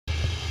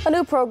A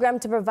new program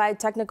to provide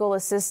technical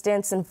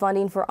assistance and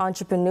funding for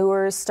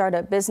entrepreneurs,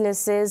 startup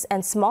businesses,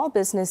 and small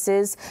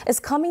businesses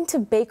is coming to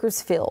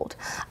Bakersfield.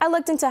 I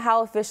looked into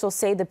how officials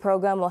say the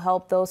program will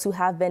help those who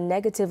have been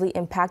negatively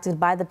impacted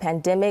by the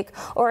pandemic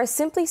or are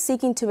simply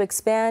seeking to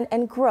expand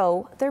and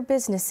grow their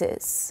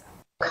businesses.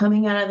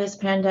 Coming out of this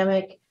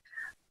pandemic,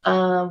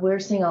 we're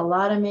seeing a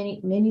lot of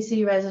many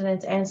city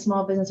residents and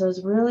small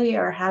businesses really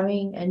are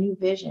having a new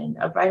vision,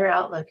 a brighter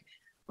outlook,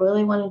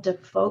 really wanting to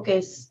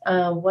focus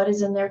what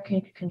is in their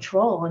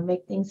control and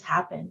make things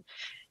happen.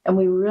 And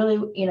we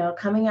really,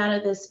 coming out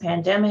of this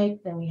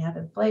pandemic, then we have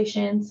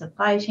inflation,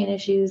 supply chain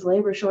issues,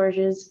 labor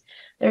shortages.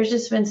 There's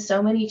just been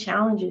so many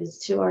challenges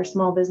to our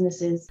small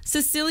businesses.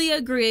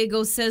 Cecilia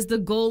Griego says the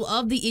goal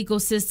of the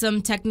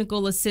Ecosystem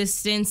Technical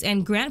Assistance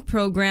and Grant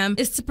Program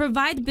is to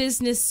provide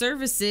business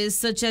services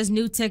such as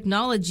new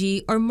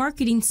technology or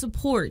marketing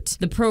support.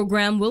 The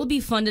program will be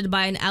funded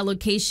by an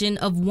allocation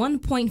of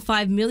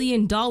 $1.5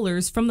 million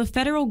from the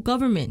federal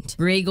government.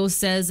 Griego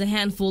says a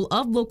handful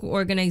of local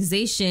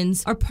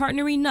organizations are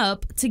partnering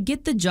up to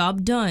get the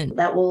job done.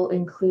 That will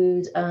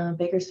include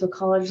Bakersfield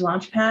College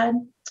Launchpad,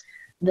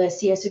 the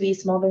CSUB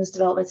Small Business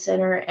Development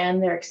Center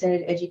and their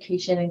Extended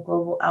Education and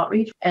Global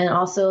Outreach, and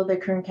also the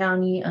Kern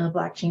County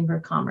Black Chamber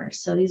of Commerce.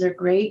 So these are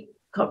great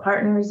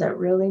partners that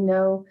really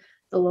know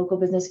the local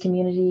business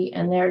community,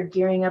 and they're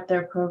gearing up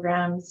their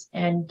programs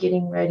and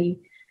getting ready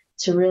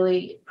to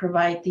really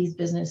provide these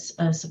business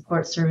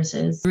support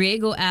services.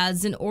 Griego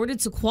adds, in order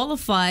to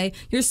qualify,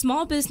 your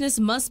small business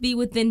must be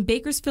within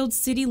Bakersfield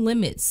city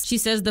limits. She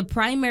says the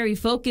primary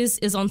focus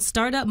is on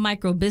startup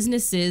micro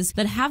businesses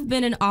that have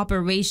been in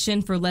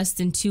operation for less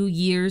than 2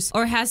 years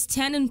or has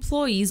 10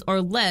 employees or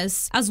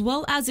less, as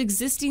well as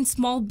existing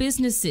small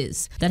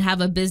businesses that have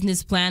a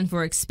business plan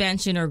for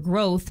expansion or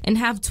growth and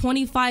have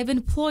 25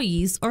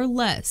 employees or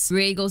less.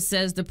 Griego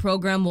says the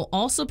program will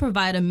also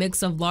provide a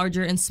mix of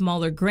larger and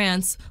smaller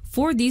grants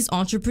for these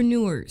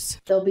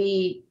entrepreneurs. There'll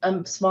be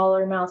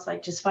smaller amounts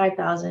like just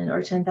 $5,000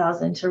 or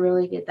 $10,000 to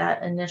really get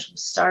that initial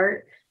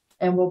start.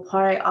 And we'll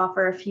probably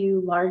offer a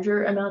few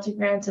larger amounts of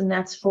grants, and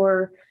that's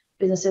for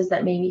businesses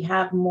that maybe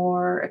have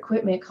more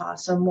equipment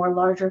costs or more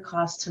larger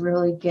costs to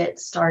really get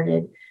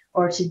started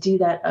or to do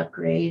that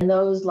upgrade. And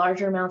those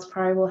larger amounts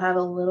probably will have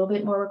a little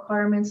bit more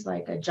requirements,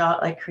 like a job,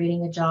 like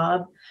creating a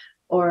job,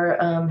 or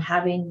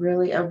having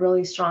a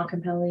really strong,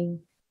 compelling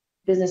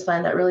business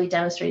plan that really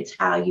demonstrates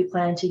how you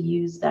plan to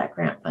use that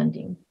grant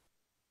funding.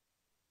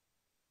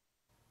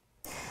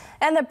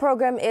 And the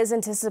program is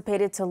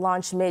anticipated to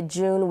launch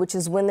mid-June, which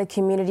is when the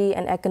Community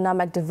and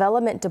Economic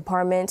Development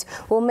Department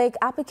will make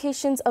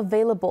applications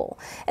available.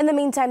 In the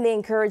meantime, they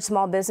encourage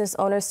small business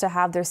owners to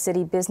have their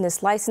city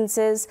business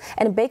licenses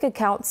and bank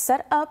accounts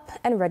set up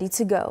and ready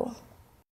to go.